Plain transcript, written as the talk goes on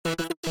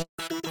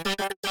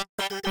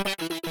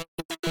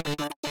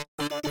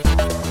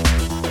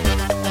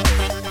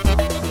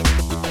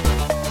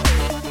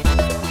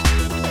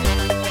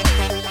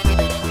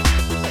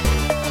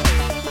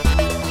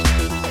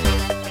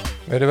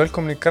Verið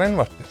velkomin í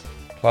Grænvarpið,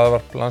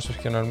 hlaðvarp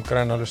Landsvirkjunar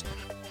grænar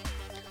lausnir.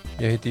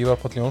 Ég heiti Ívar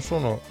Páll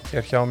Jónsson og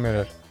hér hjá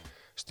mér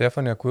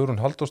Stefania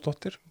Guðrún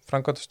Halldórsdóttir,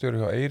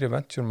 framkvæmdastjóri hjá Eyri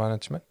Venture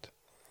Management.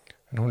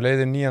 En hún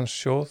leiðir nýjan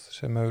sjóð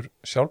sem hefur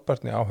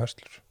sjálfbærni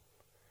áherslur.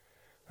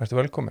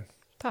 Vertu velkomin.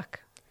 Takk.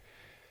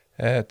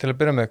 Til að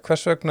byrja með,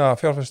 hvers vegna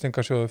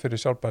fjárfestingarsjóðu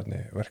fyrir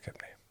sjálfbærni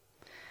verkefni?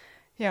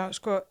 Já,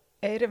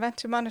 Eyri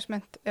Venture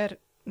Management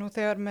nú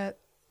þegar með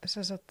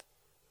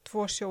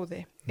tvo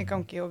sjóði í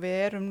gangi og við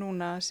erum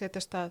núna að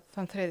setja stað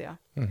þann þriðja.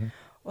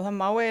 Og það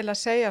má eiginlega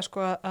segja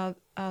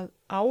að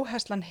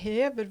áherslan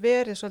hefur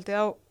verið svolítið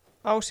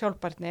á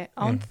sjálfbærni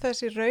án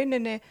þess í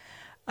rauninni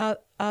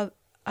að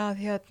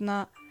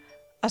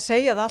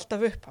segja það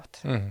alltaf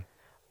upphátt.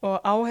 Og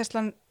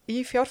áherslan í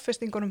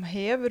fjárfestingunum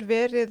hefur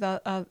verið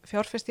að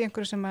fjárfesti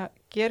einhverju sem að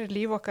gerir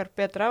líf okkar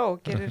betra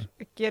og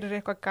gerir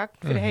eitthvað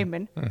gagn fyrir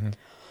heiminn.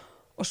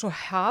 Og svo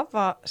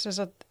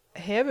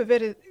hefur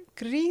verið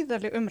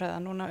gríðarleg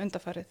umræða núna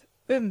undanfarið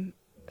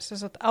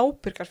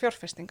ábyrgar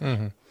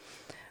fjárfestingar.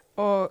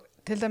 Og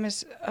til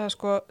dæmis að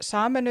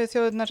Sameinuðu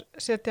þjóðirnar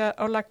setja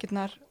á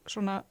laggirnar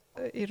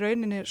í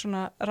rauninni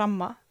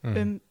ramma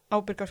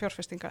ábyrgar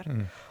fjárfestingar.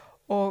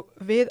 Og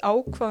við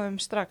ákváðum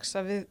strax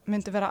að við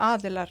myndum vera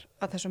aðilar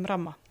að þessum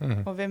ramma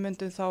og við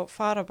myndum þá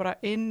fara bara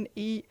inn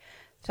í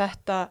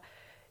þetta,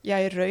 í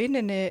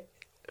rauninni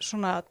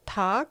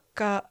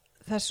taka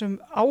þessum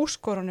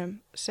áskorunum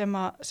sem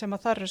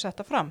að þar eru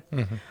setta fram.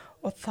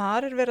 Og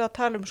þar verið að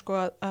tala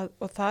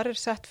og þar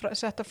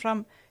setta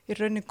fram í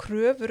rauninni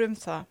kröfur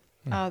það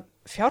að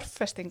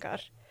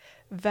fjárfestingar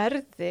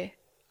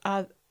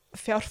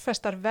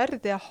fjárfestar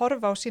verði að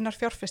horfa á sínar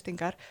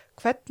fjárfestingar,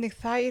 hvernig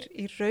þær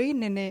í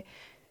rauninni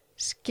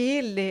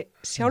skili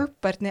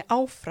sjálfbærni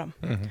áfram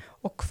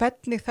og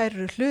hvernig þær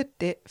eru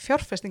hluti,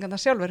 fjárfestingarna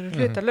sjálfur eru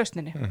hluti af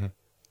lausninni.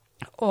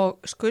 Og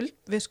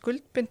við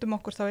skuldbindum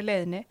okkur þá í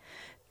leiðinni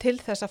til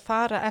þess að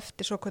fara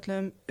eftir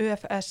svokölluðum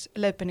UFS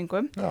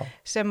leiðbeiningum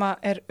sem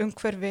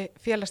umhverfi,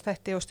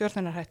 félagsþætti og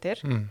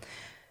stjórnunarhættir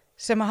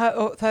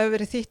og það hefur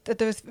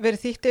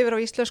verið þýtt yfir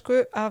á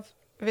íslensku af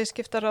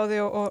Viðskiptaráði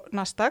og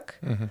Nasdaq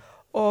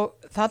og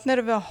þannig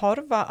erum við að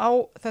horfa á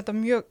þetta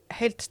mjög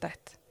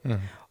heildstætt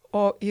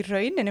og í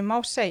rauninni má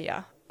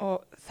segja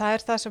og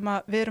það það sem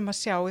við erum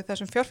að sjá í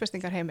þessum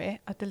fjárfestingarheimi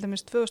að til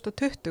dæmis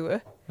 2020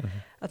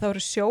 að það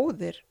eru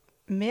sjóðir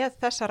með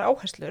þessar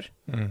áherslur,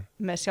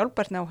 með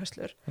sjálfbærni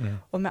áherslur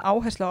og með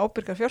áherslu á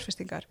ábyrgar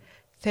fjárfestingar,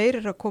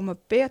 þeir eru að koma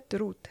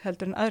betur út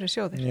heldur en aðri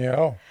sjóðir.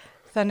 Já.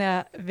 Þannig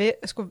að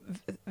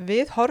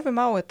við horfum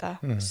á þetta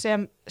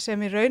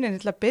sem í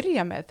rauninni til að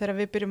byrja með, þegar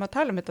við byrjum að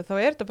tala þetta, þá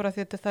þetta bara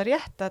því að þetta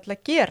rétt að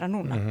gera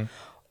núna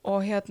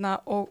og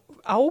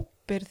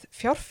ábyrgð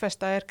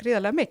fjárfesta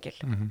gríðarlega mikil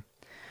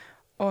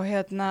og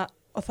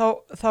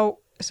þá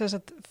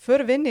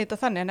förum við inn í þetta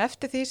þannig, en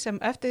eftir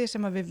því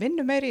sem að við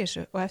vinnum meira í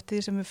þessu og eftir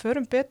því sem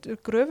við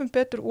gröfum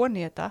betur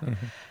onni í þetta,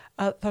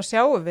 að þá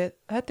sjáum við,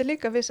 þetta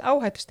líka viss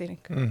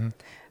áhættustýring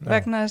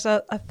vegna þess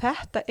að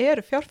þetta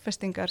eru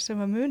fjárfestingar sem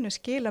að munu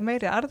skila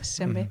meiri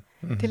arðsemi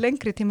til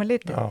lengri tíma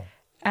litið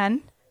en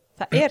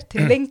það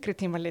til lengri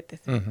tíma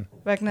litið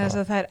vegna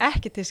þess að það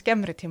ekki til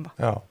skemmri tíma.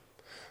 Já.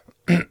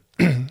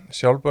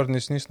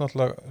 Sjálfbærni snýst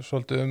náttúrulega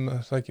svolítið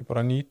það ekki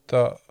bara að nýta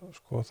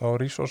þá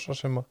resursa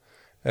sem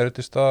eru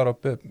til staðar á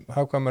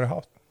hagkvæmari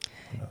hátt.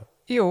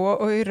 Jú,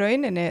 og í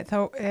rauninni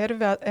þá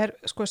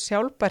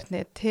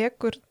sjálfbærni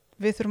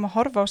við þurfum að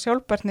horfa á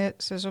sjálfbærni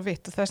sem svo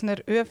vitt og þess vegna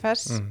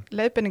UFS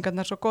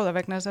leiðbeiningarnar svo góða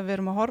vegna þess að við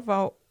erum að horfa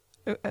á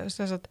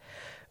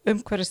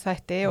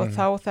umhverfisþætti og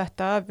þá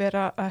þetta að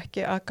vera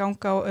ekki að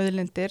ganga á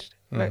auðlindir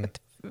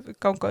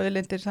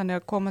þannig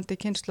að komandi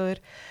kynslóðir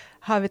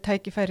hafi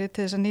tækifæri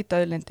til þess að nýta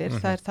auðlindir,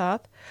 það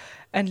það,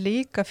 en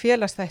líka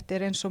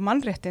félagsþættir eins og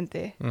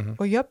mannréttindi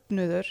og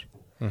jöfnuður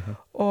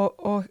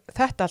og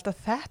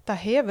þetta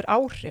hefur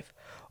áhrif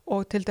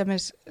og til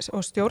dæmis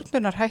og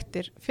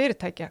stjórnunarhættir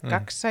fyrirtækja,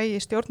 gagnsæi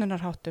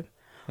stjórnunarháttum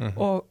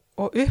og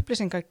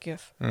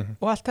upplýsingagjöf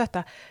og allt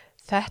þetta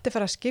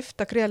fyrir að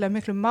skipta gríðarlega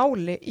miklu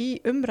máli í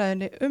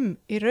umræðinni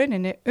í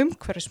rauninni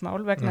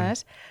umhverfismál vegna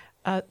þess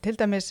að til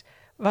dæmis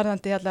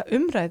varðandi alla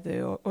umræðu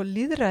og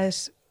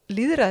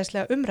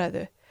lýðræðislega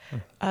umræðu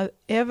að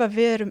ef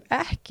við erum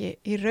ekki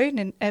í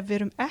raunin, ef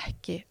við erum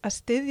ekki að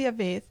styðja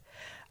við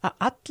að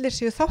allir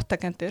séu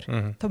þáttakendur,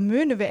 þá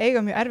munum við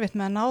eiga mjög erfitt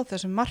með að ná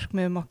þessum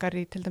markmiðum okkar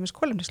í til dæmis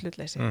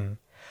kolefnishlutleysi.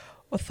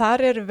 Og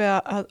þar erum við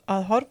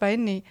að horfa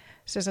inn í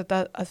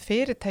að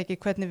fyrirtæki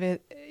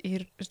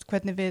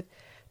hvernig við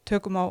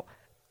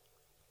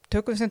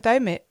tökum sem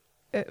dæmi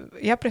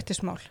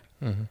jafnréttismál.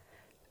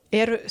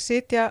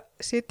 Sitja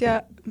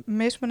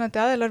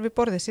mismunandi aðilar við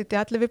borðið,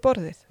 sitja allir við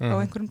borðið á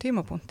einhverjum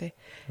tímapunkti.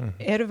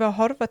 Erum við að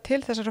horfa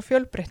til þessara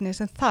fjölbreytni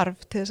sem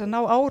þarf til þess að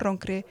ná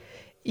árangri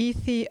í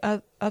því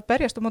að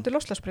berjast á móti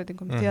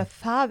loftslagsbreytingum því að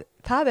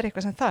það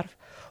eitthvað sem þarf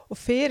og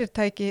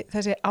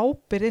þessi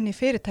ábyrgðin í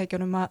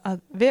fyrirtækjunum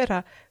að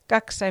vera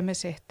gagnsæmi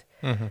sitt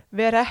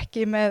vera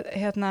ekki með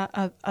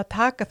að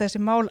taka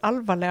þessi mál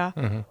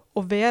alvarlega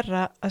og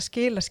vera að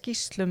skila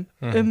skýrslum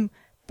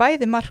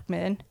bæði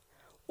markmiðin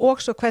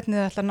og svo hvernig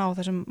þið ætla að ná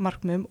þessum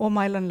markmiðum og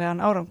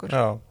mælanlegan árangur.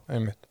 Já,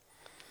 einmitt.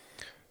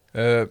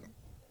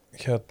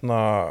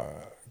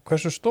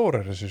 Hversu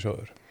stór er þessi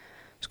sjóður?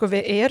 Sko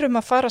við erum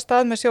að fara af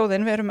stað með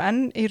sjóðin, við erum enn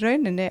í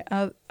rauninni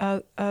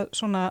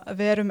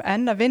við erum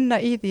enn að vinna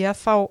í því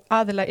að fá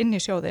aðila inn í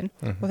sjóðin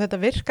og þetta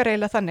virkar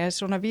eiginlega þannig að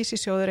svona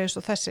vísisjóður eins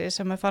og þessi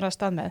sem er fara af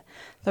stað með.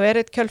 Það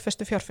er eitt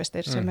kjölfestu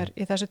fjárfestir sem er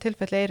í þessu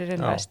tilfelli Eyrir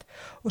Invest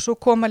og svo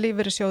koma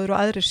lífeyrissjóður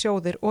og aðrir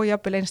sjóðir og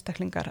jafnvel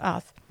einstaklingar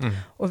að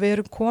og við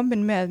erum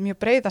komin með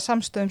mjög breiða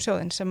samstöðum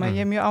sjóðin sem að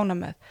ég er mjög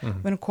ánægð með.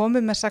 Við erum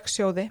komin með 6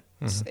 sjóði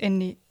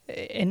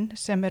inn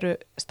sem eru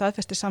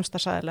staðfesti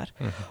samstarfsaðilar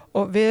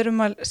og við erum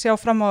að sjá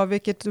fram á að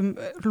við getum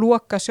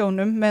loka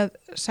sjónum með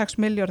 6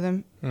 milljörðum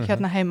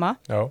hérna heima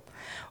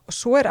og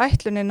svo er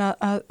ætlunin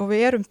og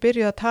við erum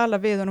byrjuð að tala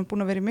við og erum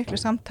búin að vera í miklu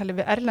samtali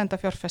við erlenda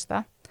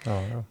fjárfesta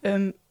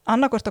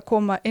annarkvort að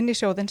koma inn í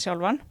sjóðin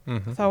sjálfan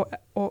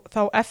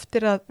þá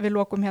eftir að við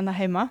lokum hérna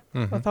heima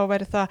og þá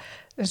væri það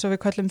eins og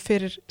við köllum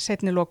fyrir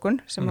seinni lokun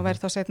sem að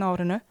væri þá seinna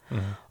árinu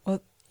og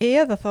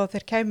eða þá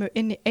þeir kæmu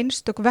inn í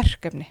einstök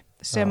verkefni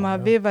sem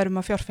að við værum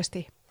að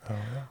fjárfesta í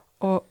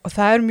og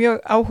það er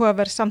mjög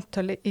áhugaverð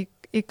samtali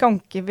í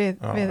gangi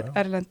við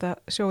erlenda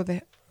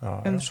sjóði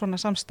svona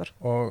samstarf.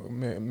 Og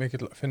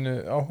mikil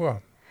finnið áhuga?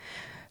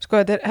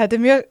 Sko þetta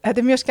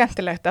er mjög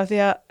skemmtilegt af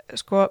því að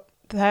sko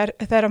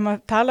þegar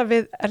maður tala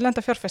við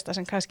erlenda fjárfesta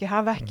sem kannski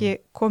hafa ekki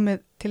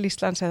komið til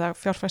Íslands eða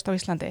fjárfesta á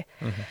Íslandi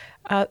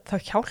að þá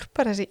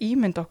hjálpar þessi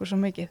ímynd okkur svo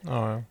mikið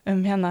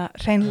hérna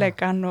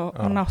hreinleikan og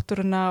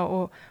náttúruna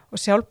og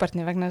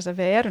sjálfbærni vegna þess að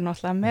við erum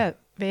náttúrulega með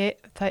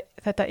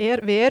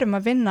við erum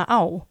að vinna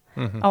á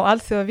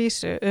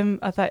alþjóðavísu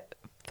að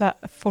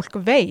það fólk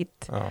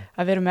veit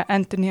að við erum með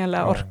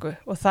endurnýjanlega orku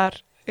og þar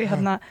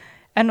hérna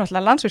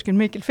náttúrulega Landsvirkjun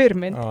mikil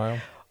fyrirmynd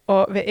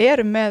og við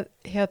erum með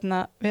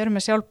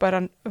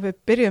sjálfbæran, við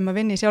byrjum að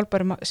vinna í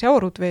sjálfbærum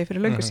sjávarútvegi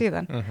fyrir löngu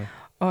síðan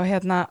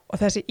og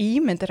þessi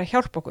ímynd er að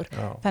hjálpa okkur.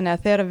 Þannig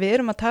að þegar við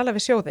erum að tala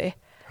við sjóði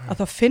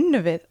að þá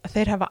finnum við að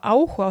þeir hafa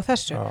áhuga á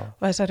þessu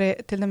og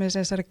til dæmis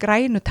þessari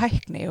grænu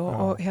tækni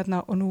og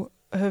nú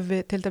höfum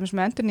við til dæmis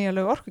með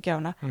endurnýjanlegu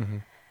orkugjafana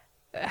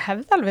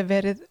hefði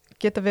alveg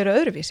geta verið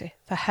öðruvísi.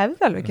 Það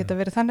hefði alveg geta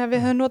verið þannig að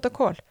við hefðum notað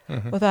kol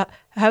og það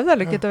hefði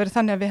alveg geta verið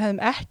þannig að við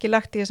hefðum ekki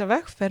lagt í þessa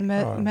vegferð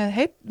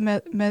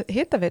með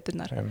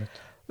hitaveitunar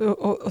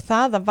og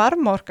það að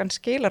varmaorkan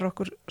skilar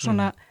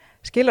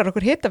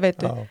okkur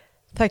hitaveitu,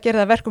 það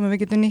gerir það verkum að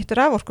við getum nýtt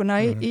raforkuna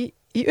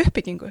í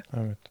uppbyggingu.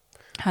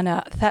 Þannig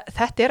að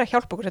þetta er að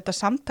hjálpa okkur, þetta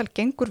samtal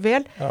gengur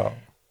vel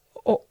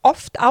og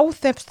oft á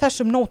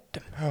þessum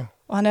nótum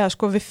og þannig að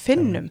sko við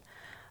finnum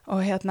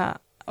og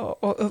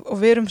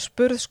við erum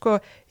spurð sko,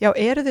 já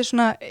eru þið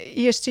svona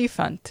ESG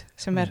fund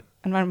sem er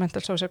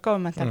Environmental Social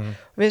Governmental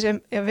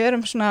við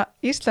erum svona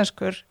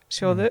íslenskur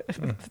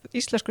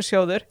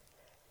sjóður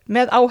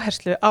með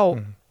áherslu á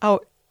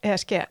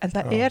ESG en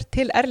það er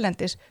til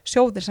erlendis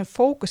sjóðir sem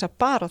fókusa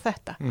bara á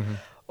þetta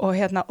og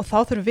þá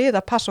þurfum við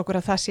að passa okkur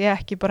að það sé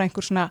ekki bara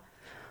einhver svona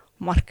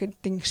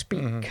marketing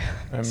speak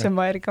sem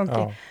er í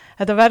gangi.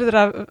 Þetta verður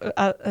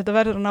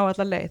að ná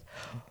alla leið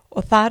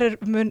og þar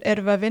erum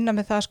við að vinna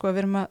með það sko að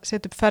við erum að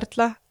setja upp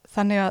ferla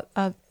þannig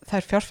að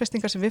þær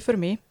fjárfestingar sem við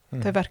förum í,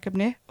 þau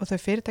verkefni og þau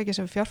fyrirtæki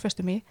sem við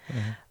fjárfestum í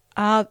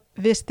að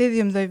við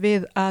styðjum þau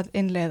við að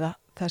innleiða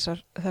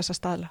þessa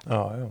staðla.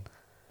 Já,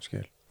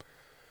 skil.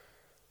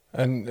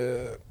 En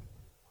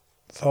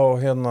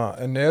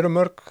en eru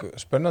mörg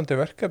spennandi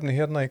verkefni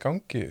hérna í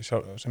gangi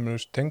sem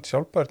eru tengt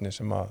sjálfbærni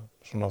sem að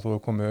svona þú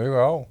hefur komið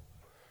auga á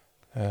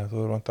þú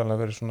hefur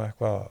vantanlega verið svona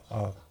eitthvað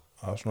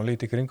að svona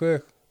líti kringu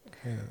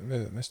þig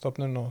við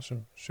stofnun og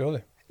þessum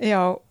sjóði?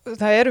 Já,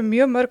 það eru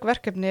mjög mörg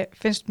verkefni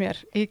finnst mér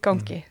í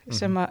gangi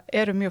sem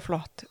eru mjög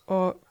flott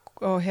og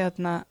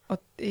það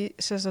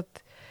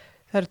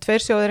eru 2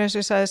 sjóðir eins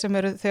og ég sagði sem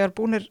eru þegar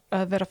búnir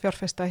að vera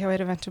fjárfesta hjá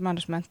Eyrir Venture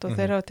Management og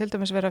þeir hafa til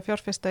dæmis verið að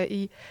fjárfesta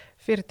í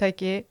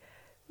fyrirtæki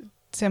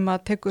sem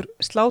að tekur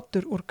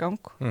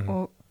sláturúrgang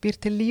og býr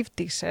til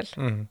lífdísel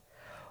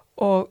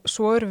og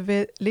svo erum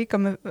við líka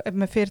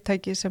með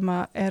fyrirtæki sem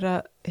að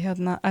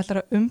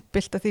ætlar að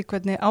umbylta því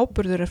hvernig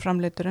áburður er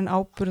framleiddur en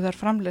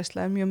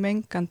áburðarframleiðsla er mjög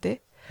mengandi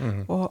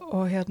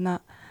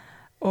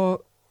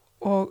og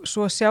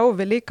svo sjáum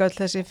við líka öll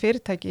þessi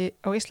fyrirtæki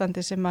á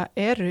Íslandi sem að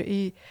eru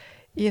í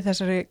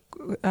þessari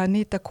að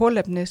nýta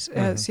kolefnis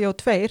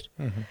CO2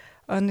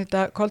 að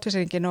nýta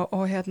koltvísýringin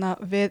og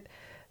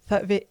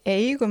við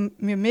eigum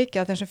mjög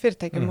mikið af þessum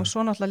fyrirtækjum og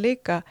svo náttúrulega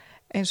líka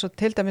eins og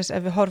til dæmis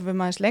ef við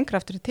horfum aðeins lengra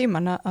aftur í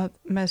tíman að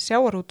með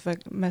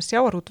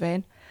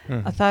sjávarútvegin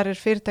að það er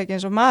fyrirtæki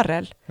eins og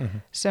Marel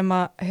sem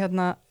að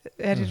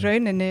er í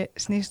rauninni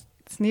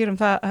snýr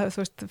það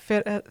þú veist,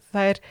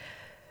 það er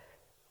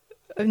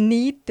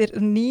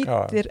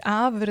nýtir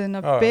afurðina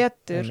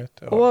betur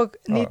og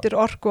nýtir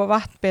orku og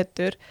vatn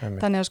betur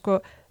þannig að sko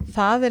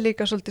það er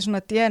líka svolítið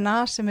svona DNA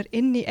sem er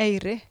inn í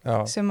Eyri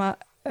sem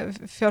að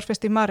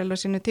fjárfesti í Marel á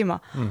sínu tíma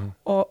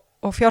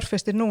og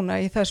fjárfesti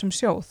núna í þessum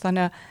sjóð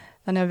þannig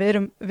að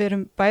við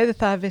erum bæði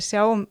það að við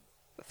sjáum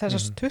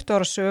þessast 20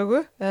 ára sögu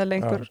eða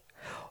lengur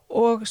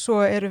og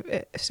svo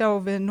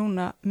sjáum við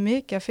núna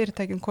mikið af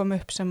fyrirtækjum koma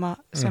upp sem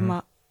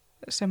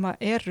að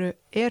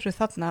eru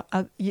þarna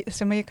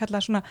sem að ég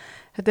kalla svona,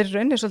 þetta er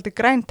rauninni svolítið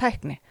græn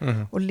tækni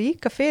og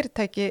líka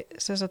fyrirtæki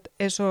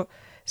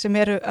sem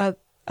eru að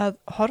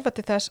horfa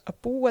til þess að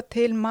búa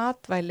til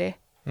matvæli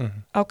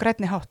á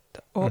grænni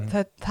hátt og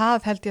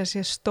það held ég að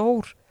sé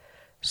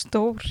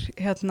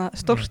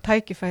stór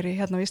tækifæri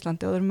hérna á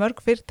Íslandi og það eru mörg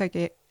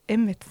fyrirtæki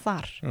einmitt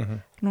þar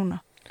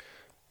núna.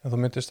 En þú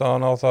myndist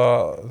aðan á það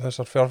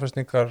þessar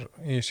fjárfestingar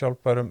í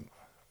sjálfbærum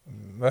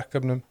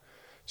verkefnum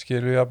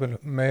skilu jafnvel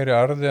meiri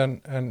arði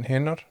en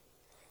hinnar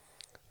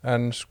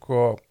en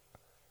sko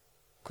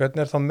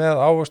hvernig er það með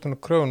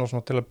ávöxtunarkröfun og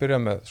svona til að byrja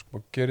með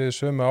sko gerið þið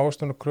sömu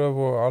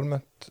ávöxtunarkröfu og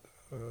almennt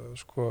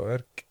sko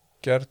er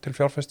gerð til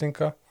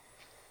fjárfestinga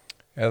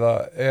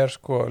eða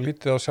sko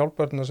lítið á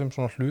sjálfbærna sem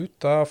svona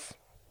hluta af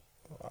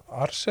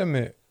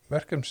arðsemi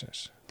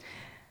verkefnisins?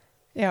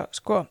 Já,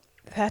 sko,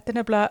 þetta er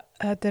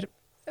nefnilega,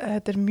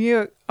 þetta er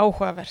mjög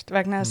áhugavert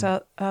vegna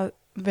þess að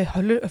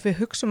við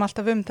hugsum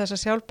alltaf þessa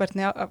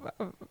sjálfbærni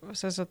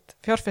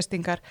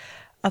fjárfestingar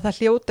að það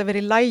hljóta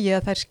verið í lagi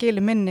að þær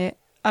skili minni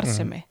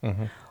arðsemi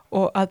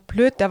og að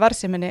pluti af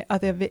arðseminni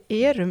að því að við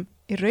erum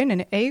í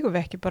rauninni eigum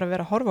við ekki bara að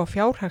vera að horfa á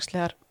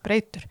fjárhagslegar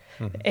breytur,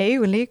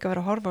 eigum líka að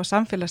vera að horfa á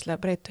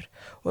samfélagslega breytur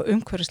og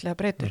umhverfislega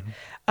breytur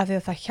að því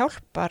að það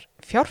hjálpar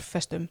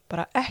fjárfestum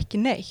bara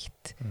ekki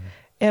neitt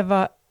ef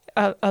að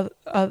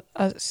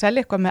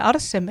selja eitthvað með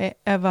arðsemi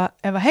ef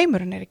að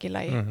heimurinn er ekki í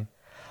lagi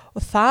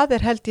og það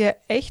er held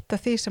ég eitt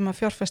af því sem að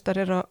fjárfestar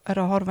eru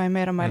að horfa í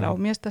meira mæla og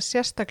mér finnst það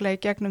sérstaklega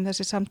í gegnum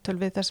þessi samtöl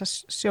við þessa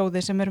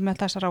sjóði sem eru með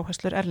þessar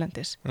áherslur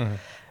erlendis.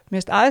 Mér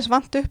finnst aðeins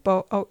vant upp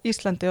á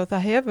Íslandi og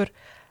það hefur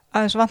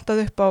aðeins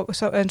vantað upp á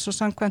eins og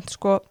samkvæmt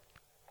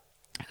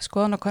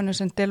skoðanakönnun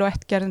sem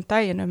Deloitte gerði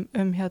daginn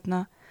um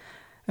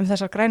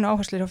þessar grænu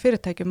áherslur á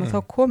fyrirtækjum og þá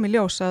kom í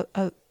ljós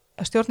að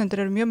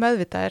stjórnendur eru mjög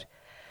meðvitaðir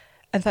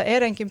en það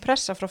er engin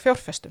pressa frá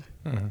fjárfestum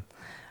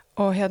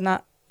og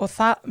mér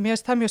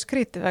finnst það mjög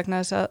skrítið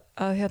vegna þess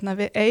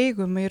að við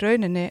eigum í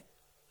rauninni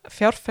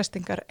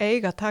fjárfestingar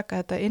eiga að taka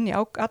þetta inn í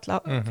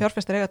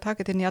fjárfestar eiga að taka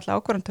þetta inn í alla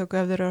ákvarðantöku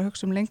ef þeir eru að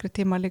hugsa um lengri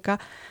tíma líka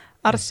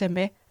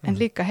arðsemi en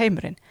líka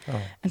heimurinn.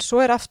 En svo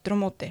er aftur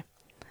á móti.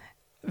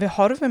 Við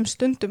horfum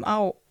stundum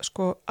á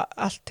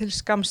allt til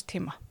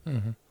skamstíma.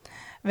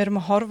 Við erum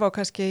að horfa á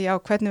kannski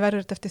hvernig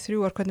verður þetta eftir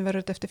 3 ár, hvernig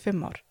verður þetta eftir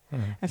 5 ár.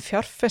 En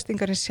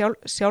fjárfestingar í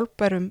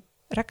sjálfbærum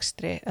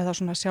rekstri eða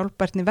svona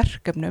sjálfbærni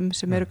verkefnum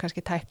sem eru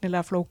kannski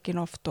tæknilega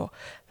flókin oft og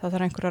það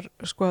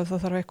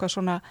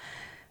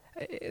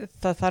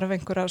þarf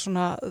einhverja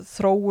svona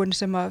þróun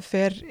sem að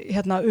fer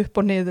upp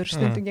og niður,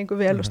 stundum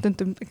gengur vel og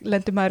stundum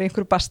lendir maður í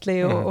einhverju bastli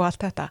og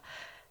allt þetta.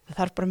 Það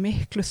þarf bara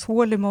miklu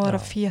þolinmóðar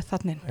að fía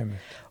þannig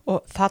og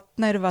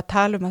þarna erum við að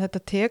tala um að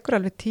þetta tekur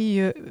alveg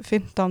 10,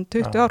 15,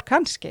 20 ár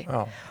kannski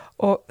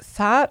og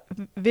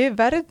við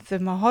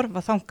verðum að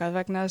horfa þangað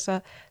vegna þess að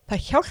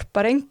það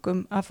hjálpar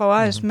engum að fá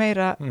aðeins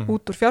meira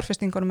út úr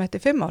fjárfestingunum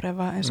eftir 5 ár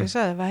eins og ég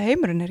sagði, ef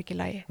heimurinn er ekki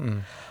í lagi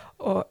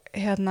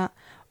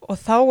og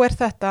þá er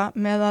þetta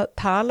með að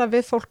tala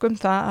við fólk um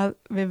það að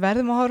við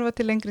verðum að horfa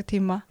til lengri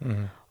tíma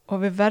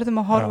og við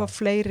verðum að horfa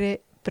fleiri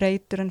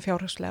breytur en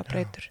fjárhagslega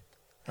breytur.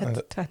 Þetta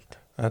er tvennt.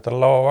 Þetta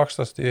lága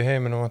vaxtast í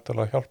heiminum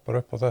hjálpar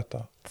upp á þetta.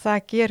 Það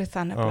gerir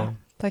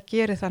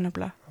það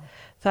nefnilega.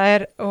 Það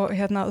er og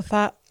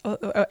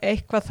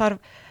eitthvað þarf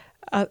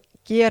að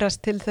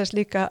gerast til þess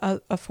líka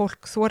að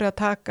fólk þori að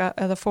taka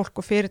eða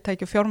fólk og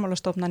fyrirtæki og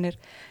fjármálastofnanir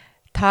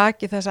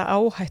taki þessa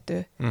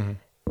áhættu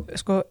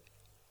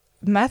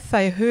með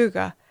það í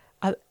huga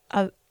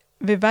að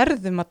við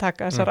verðum að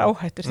taka þessar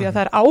áhættur því að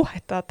það er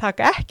áhætta að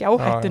taka ekki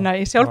áhættuna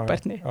í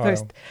sjálfbærni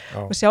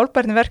og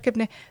sjálfbærni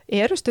verkefni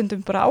eru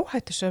stundum bara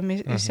áhættusöm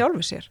í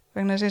sjálfu sér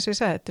vegna þess að ég segi,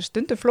 þetta er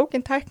stundum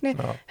flókin tækni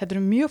þetta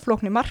eru mjög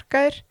flóknir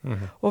markaðir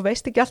og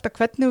veist ekki alltaf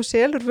hvernig þú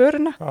selur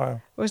vöruna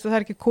og veist að það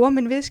er ekki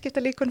komin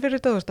viðskiptalíkun fyrir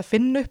þetta, þú veist að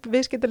finna upp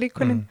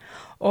viðskiptalíkunin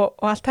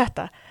og allt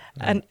þetta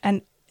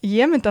en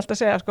ég myndi alltaf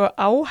segja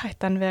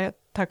áhættan við að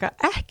taka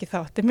ekki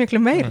þátt er miklu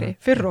meiri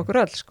fyrir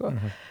okkur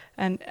öll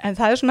En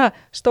það er svona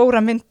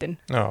stóra myndin.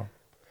 Já.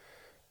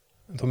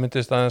 Þú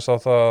myndist aðeins á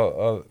það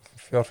að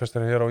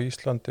fjárfestar hér á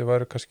Íslandi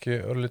væru kannski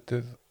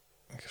örlítið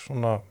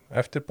svona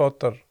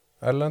eftirbátar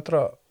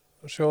erlendra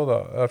sjóða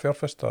eða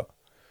fjárfesta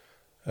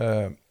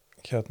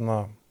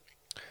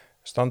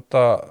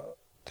standa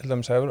til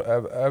dæmis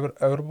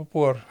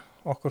Evrópubúar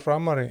okkur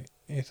framar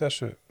í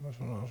þessu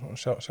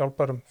svona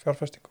sjálfbærum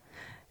fjárfestingum.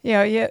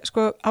 Já,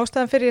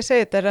 ástæðan fyrir ég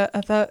segi þetta er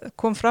að það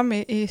kom fram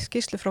í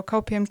skýrslu frá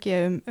KPMG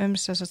um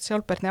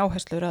sjálfbærni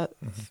áherslur að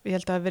ég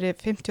held að það verið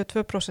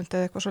 52%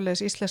 eða eitthvað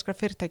svoleiðis íslenskra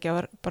fyrirtækja,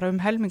 bara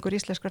helmingur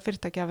íslenskra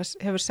fyrirtækja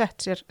hefur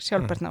sett sér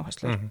sjálfbærni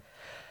áherslur.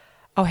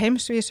 Á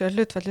heimsvísu er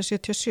hlutfallið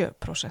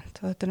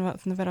 77%, þetta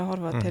er verið að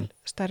horfa til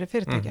stærri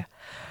fyrirtækja.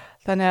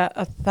 Þannig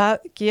að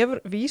það gefur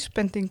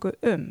vísbendingu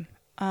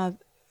að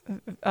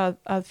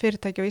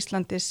fyrirtæki á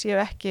Íslandi séu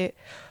ekki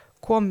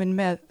komin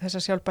með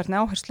þessar sjálfbærni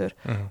áherslur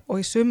og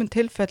í sumum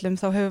tilfellum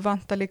þá hefur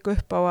vantað líka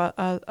upp á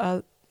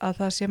að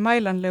það sé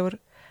mælanlegur,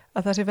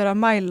 að það sé verið að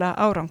mæla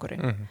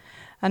árangurinn.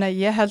 Þannig að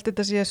ég held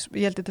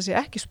þetta sé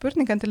ekki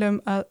spurning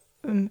endilega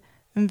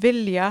um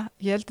vilja,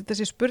 ég held þetta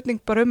sé spurning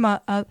bara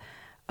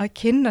að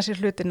kynna sér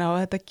hlutina og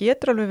þetta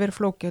getur alveg verið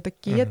flókið og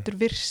þetta getur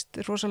virst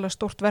rosalega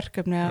stórt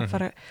verkefni að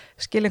fara að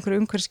skila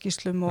einhverju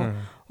umhverfisskýrslum og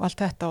allt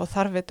þetta og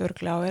þarfið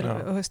örglega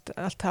og veist,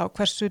 allt það og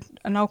hversu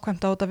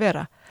nákvæmt á þetta að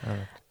vera.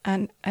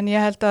 En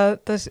ég held að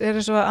það er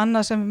eins og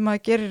annað sem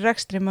maður gerir í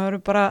rekstri, maður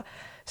er bara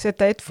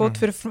setja eitt fót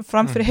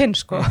fram fyrir hinn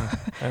sko,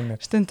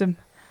 stundum.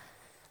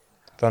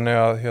 Þannig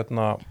að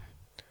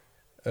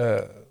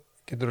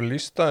getur þú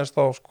lýst aðeins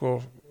þá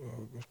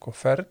sko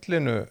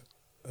ferlinu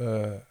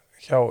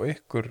hjá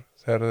ykkur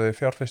þegar þið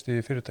fjárfesti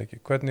í fyrirtæki,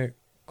 hvernig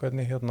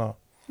hvernig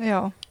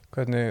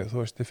þú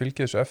veist þið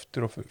fylgið þessu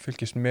eftir og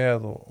fylgist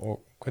með og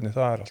hvernig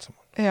það er allt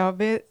saman? Já,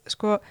 við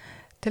sko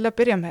til að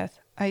byrja með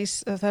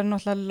það er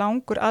náttúrulega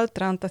langur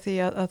aðdraganda því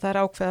að það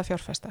er ákveða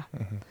fjárfesta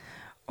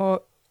og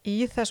í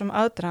þessum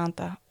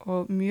aðdraganda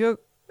og mjög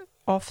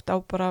oft á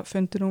bara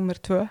fundi númer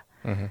 2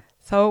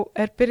 þá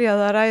er byrjað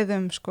að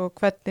ræðum sko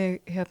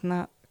hvernig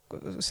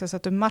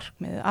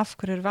markmiðið, af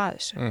hverju er að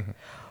þessu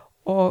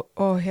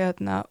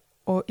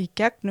og í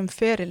gegnum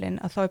ferilinn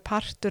að þá er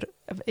partur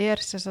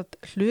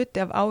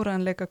hluti af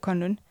áreiðanleika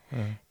könnun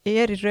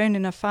er í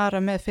raunin að fara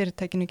með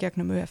fyrirtækinu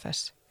gegnum UFS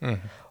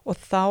og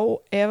þá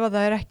ef að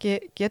það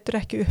getur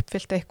ekki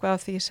uppfyllt eitthvað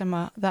af því sem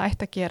að það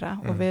ætti að gera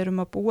og við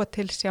erum að búa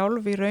til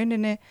sjálf í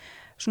rauninni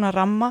svona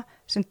ramma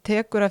sem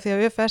tekur af því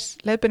að UFS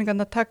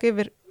leiðbeiningarnar taka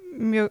yfir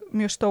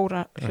mjög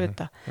stóra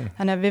hluta.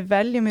 Þannig að við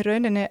veljum í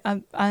rauninni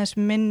aðeins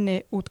minni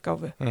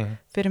útgáfu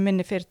fyrir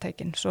minni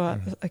fyrirtækin svo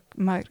að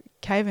maður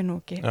kæfi nú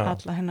ekki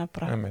alla hérna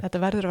bara, þetta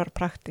verður að vera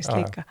praktist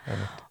líka.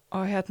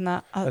 Og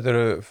þetta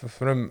eru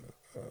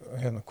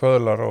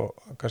kvöðlar og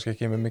kannski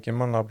ekki með mikið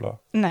mannafla.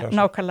 Nei,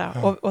 nákvæmlega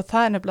og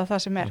það er nefnilega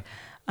það sem er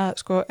að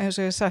sko eins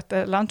og ég sagt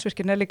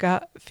Landsvirkjun er líka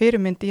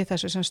fyrirmynd í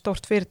þessu sem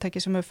stórt fyrirtæki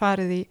sem hefur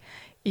farið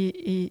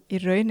í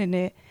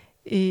rauninni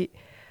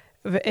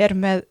er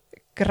með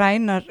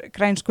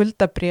græn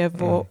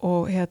skuldabréf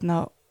og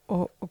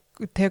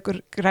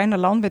tekur græna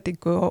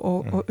lánveitingu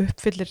og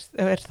uppfyllir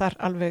er þar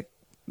alveg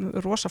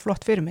rosa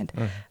flott fyrirmynd.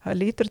 Það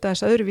lítur þetta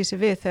þess öðruvísi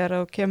við þegar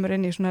það kemur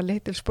inn í svona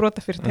lítil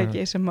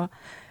sprotafyrirtæki sem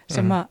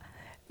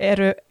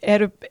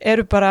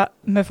eru bara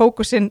með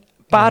fókusinn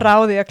bara á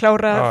því að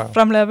klára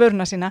framleiða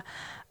vöruna sína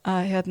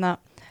að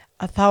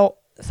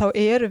þá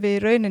erum við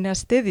í rauninni að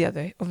styðja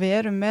þau og við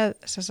erum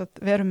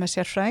með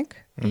sérfræðing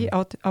í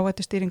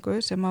áhættustýringu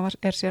sem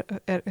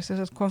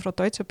kom frá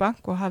Deutsche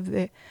Bank og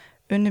hafði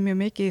unnið mjög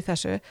mikið í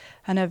þessu.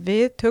 Þannig að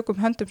við tökum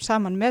höndum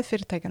saman með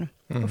fyrirtækjunum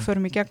og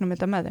förum í gegnum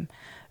þetta með þeim.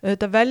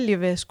 Auðvitað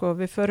veljum við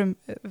við förum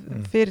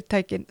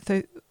fyrirtækin,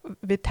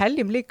 við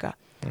teljum líka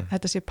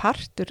þetta sé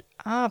partur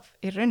af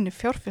í rauninni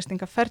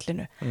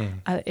fjárfestingaferlinu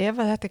að ef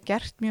að þetta er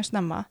gert mjög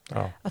snemma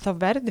að þá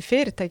verði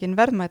fyrirtækin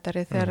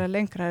verðmætari þegar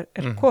lengra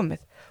er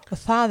komið og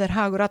það er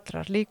hagur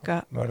allrar líka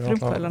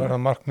frumkvöðlana. Verða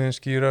markmiðin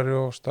skýrari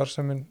og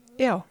starfsemin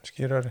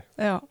skýrari?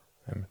 Já.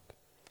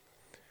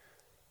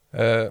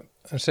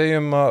 En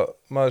segjum að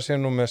maður sé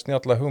nú með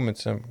snjalla hugmynd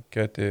sem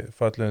geti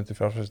fallið undir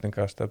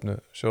fjárfestingastefnu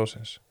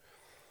sjóðsins.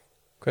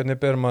 Hvernig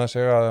ber maður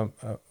sig að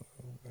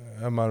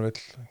ef maður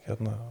vill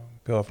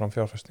bjóða fram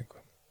fjárfestingu?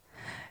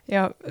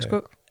 Já,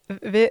 sko,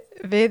 við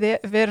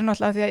erum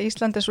náttúrulega því að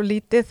Ísland er svo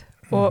lítið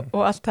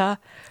og allt það,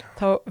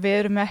 þá við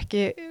erum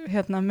ekki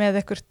með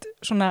eitthvað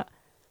svona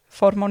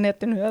form á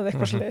netinu eða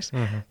eitthvað svoleiðis.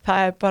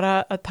 Það er bara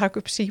að taka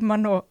upp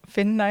síman og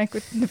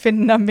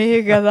finna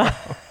mig eða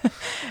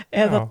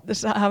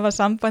hafa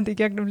samband í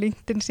gegnum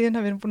LinkedIn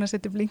síðuna. Við erum búin að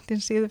setja upp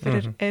LinkedIn síðu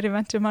fyrir Eyri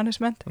Venture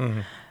Management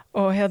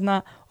og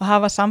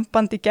hafa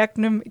samband í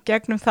gegnum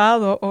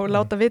það og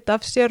láta vita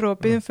af sér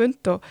og biðja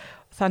fund og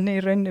þannig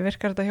í rauninni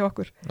virkar þetta hjá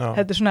okkur.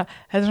 Þetta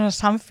er svona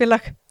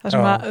samfélag þar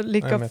sem að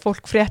líka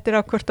fólk fréttir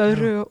á hvort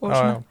öðru og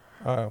svona.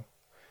 Já.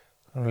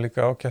 Það er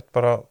líka ágætt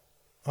bara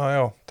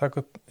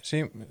taka upp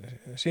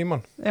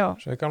síman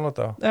svo í gamla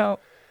daga. Já.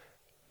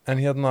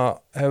 En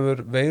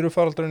hefur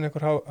veirufaraldurinn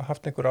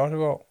haft einhver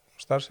áhrif á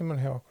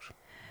starfsemin hjá okkur?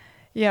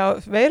 Já,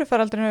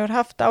 veirufaraldurinn hefur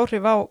haft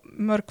áhrif á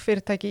mörg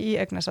fyrirtæki í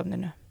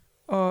eignasafninu.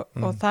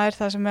 Og það er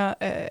það sem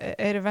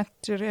Eyri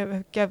Venture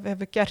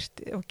hefur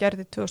gert og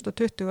gerði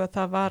 2020 að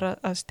það var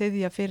að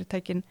styðja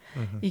fyrirtækin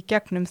í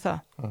gegnum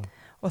það.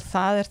 Og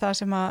það er það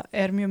sem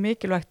er mjög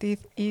mikilvægt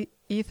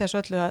í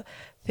þessu öllu að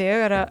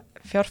þegar að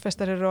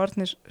fjárfestar eru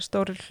orðnir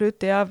stórir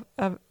hluti af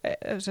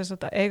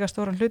eiga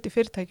stóran hluti í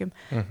fyrirtækjum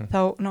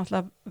þá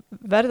náttúrulega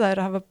verða þeir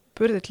að hafa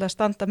burði til að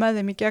standa með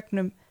þeim í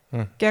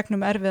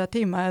gegnum erfiða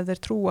tíma ef þeir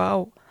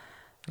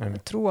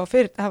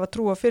hafa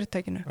trú á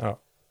fyrirtækinu. Já.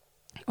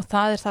 Og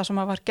það er það sem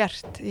var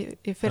gert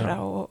í fyrra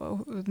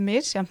og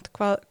misjæmt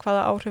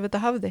hvaða áhrif þetta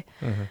hafði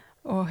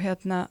og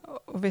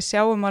við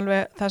sjáum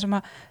alveg það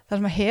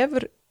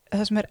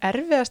sem er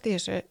erfiðast í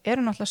þessu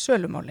eru náttúrulega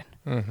sölumálin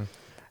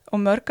og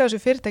mörg af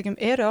þessu fyrirtækjum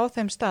eru á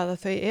þeim stað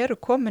að þau eru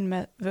komin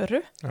með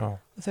vöru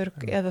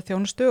eða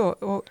þjónustu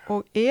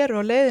og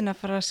eru á leiðin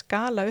að fara að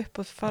skala upp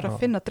og fara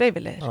að finna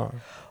dreifileiðir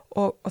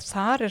og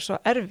þar er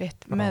svo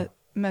erfitt með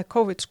með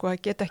COVID sko,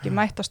 að geta ekki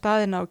mætt á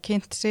staðina og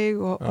kynnt sig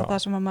og það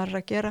sem að maður er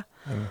að gera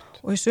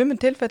og í sumum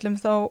tilfellum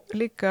þá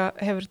líka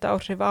hefur þetta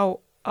áhrif á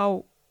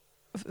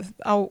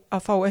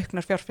að fá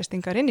auknar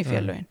fjárfestingar inn í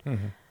félögin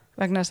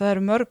vegna þess að það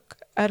eru mörg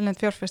erlend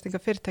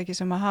fjárfestingar fyrirtæki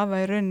sem að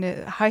hafa í rauninni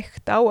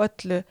hægt á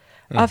öllu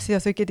af því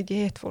að þau get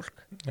ekki hitt fólk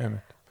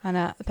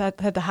þannig að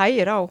þetta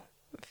hægir á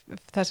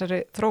þessari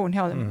þróun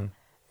hjá þeim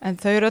en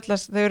þau eru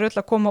öll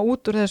að koma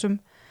út úr þessum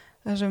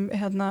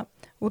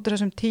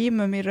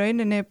tímum í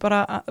rauninni bara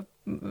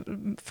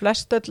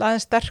flest öll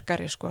aðeins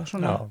sterkari sko,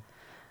 svona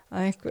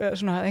að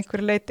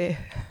einhverju leiti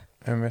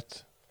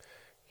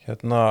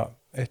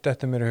eitt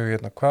eftir mér í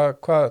hug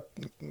hvað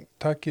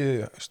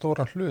takið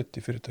stóran hlut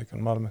í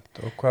fyrirtækjunum almennt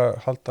og hvað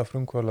halda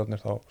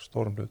frumkvöðlarnir þá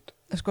stóran hlut?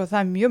 Sko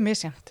það er mjög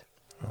misjæmt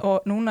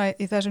og núna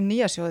í þessum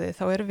nýja sjóði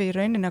þá erum við í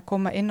rauninni að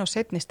koma inn á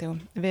seinni stigum.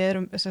 Við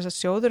erum,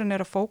 sjóðurinn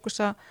er að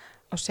fókusa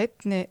á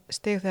seinni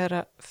stig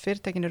þegar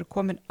fyrirtækin eru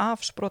komin af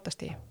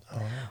sprótastigi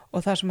og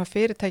þar sem að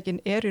fyrirtækin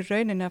eru í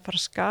rauninni að fara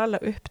að skala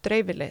upp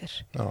dreifilegir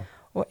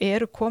og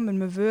eru komin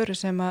með vöru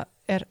sem að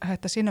er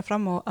hægt að sína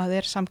fram á að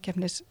er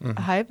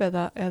samkeppnishæf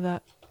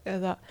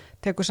eða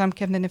tekur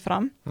samkeppninni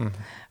fram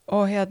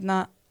og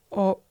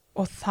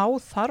þá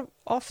þarf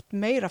oft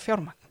meira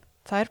fjármagn.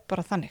 Það er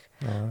bara þannig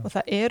og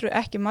það eru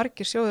ekki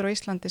margir sjóður á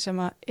Íslandi sem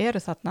að eru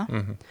þarna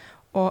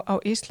og á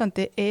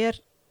Íslandi er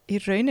í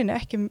rauninni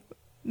ekki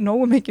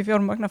nógu mikið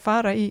fjármagn að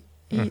fara í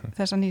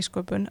þessa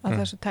nýsköpun að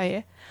þessu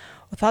tægi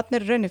og þannig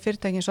er rauninni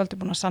fyrirtækin svolítið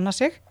búin að sanna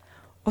sig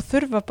og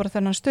þurfa bara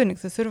þennan stuðning.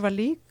 Þau þurfa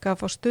líka að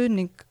fá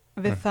stuðning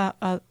við það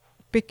að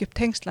byggja upp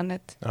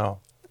tengslanett á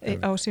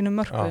sínum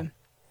mörkuðum.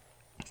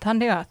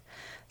 Þannig að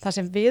það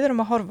sem við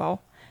erum að horfa á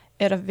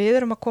er að við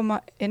erum að koma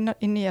inn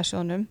í nýja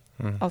sjóðnum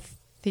á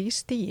því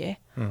stigi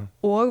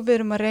og við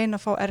erum að reyna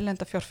að fá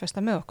erlenda fjárfesta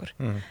með okkur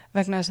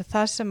vegna þess að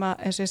það sem að,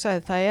 eins og ég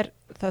sagði,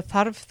 það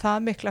þarf það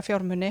mikla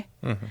fjármuni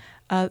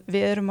að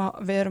við erum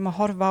að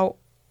horfa á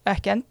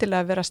ekki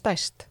endilega að vera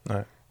stærst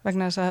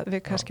vegna þess að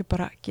við kannski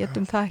bara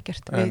getum það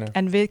ekkert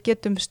en við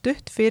getum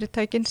stutt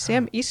fyrirtækin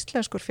sem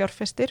íslenskur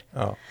fjárfestir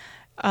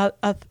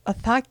að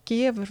það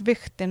gefur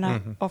viktina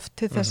oft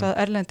til þess að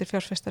erlendir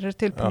fjárfestar eru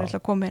tilbúinir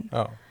til að koma inn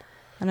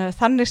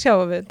þannig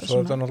sjáum við þetta. Svo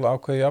þetta er náttúrulega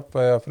ákveðið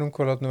jafnvægi að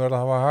frumkvöðlarnir verða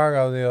að hafa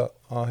hagaði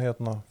að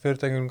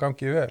fyrirtækjum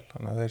gangi vel,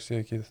 þannig að þeir séu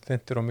ekki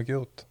þyndir og mikið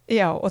út.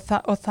 Já,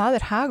 og það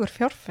er hagur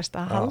fjárfesta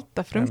að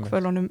halda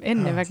frumkvöðlunum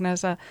inni vegna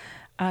þess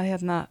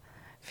að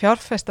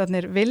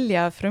fjárfestarnir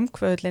vilja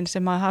frumkvöðlinn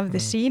sem að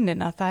hafði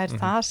sýnina, það er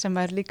það sem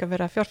er líka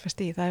verið að fjárfesta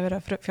í, það er verið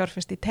að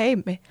fjárfesta í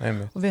teymi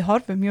og við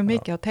horfum mjög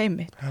mikið á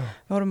teymi.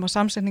 Við horfum á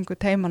samsetningu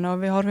teymana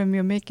og við horfum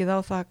mjög mikið á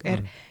það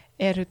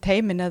eru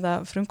teymin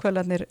eða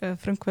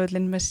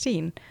frumkvöðlinn með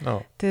sín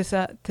til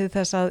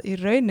þess að í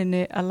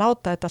rauninni að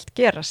láta þetta allt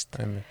gerast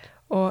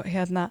og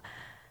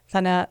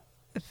þannig að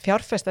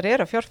fjárfestar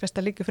eru að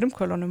fjárfesta líka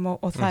frumkvöðlunum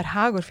og það er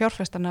hagur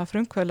fjárfestarna að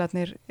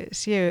frumkvöðlarnir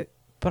séu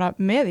bara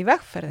með í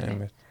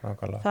vegferðinni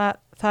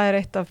það er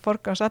eitt af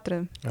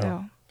forgangsatriðum.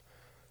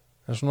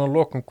 En svona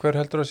lokum, hver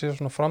heldur að sé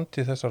svona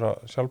framtíð þessara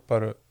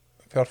sjálfbæru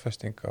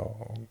fjárfestinga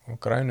og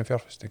grænu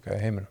fjárfestinga í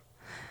heiminum?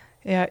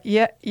 Já,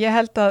 ég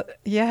held að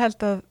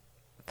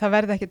það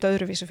verði ekkert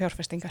öðruvísu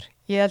fjárfestingar.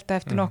 Ég held að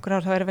eftir nokkur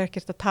ár þá er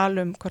ekkert að tala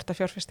um hvort að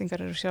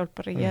fjárfestingar eru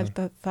sjálfbærar. Ég held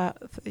að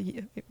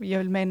ég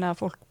vil meina að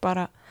fólk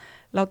bara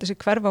láti sig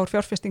hverfa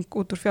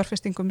út úr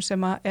fjárfestingum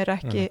sem að er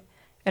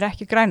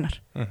ekki grænar.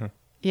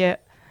 Ég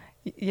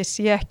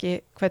sé ekki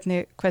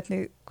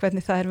hvernig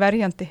það er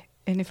verjandi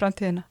inn í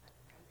framtíðina.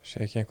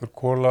 Sé ekki einhver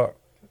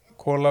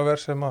kólaver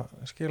sem að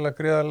skila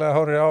gríðarlega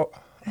hári á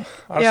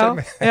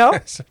arsemi. Já,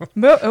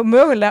 og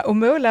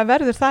mögulega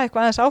verður það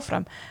eitthvað aðeins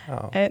áfram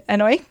en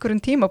á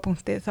einhverjum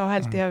tímapunkti þá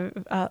held ég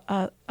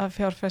að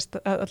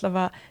fjárfesta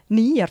allavega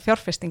nýjar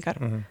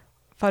fjárfestingar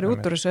fari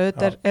út úr þessu.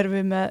 Þetta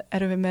erum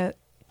við með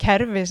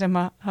kerfi sem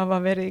hafa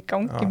verið í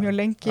gangi mjög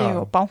lengi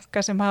og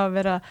banka sem hafa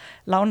verið að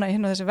lána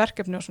inn á þessi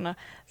verkefni og svona,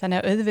 þannig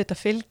að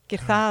auðvitað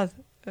fylgir það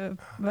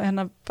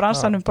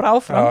bransanum bara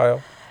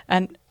áfram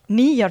en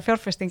nýjar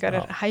fjárfestingar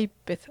er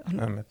hæpið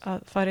að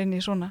fara inn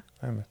í svona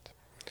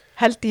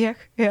held ég,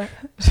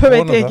 svo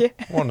veit ég ekki.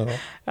 Vonu það.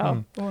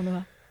 Vonu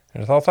það.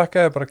 Þá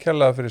þakka ég bara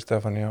kærlega fyrir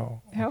Stefáni og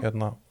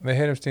við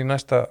heyrumst í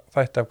næsta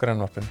þætti af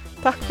Grænvarpinu.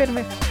 Takk fyrir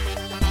mig.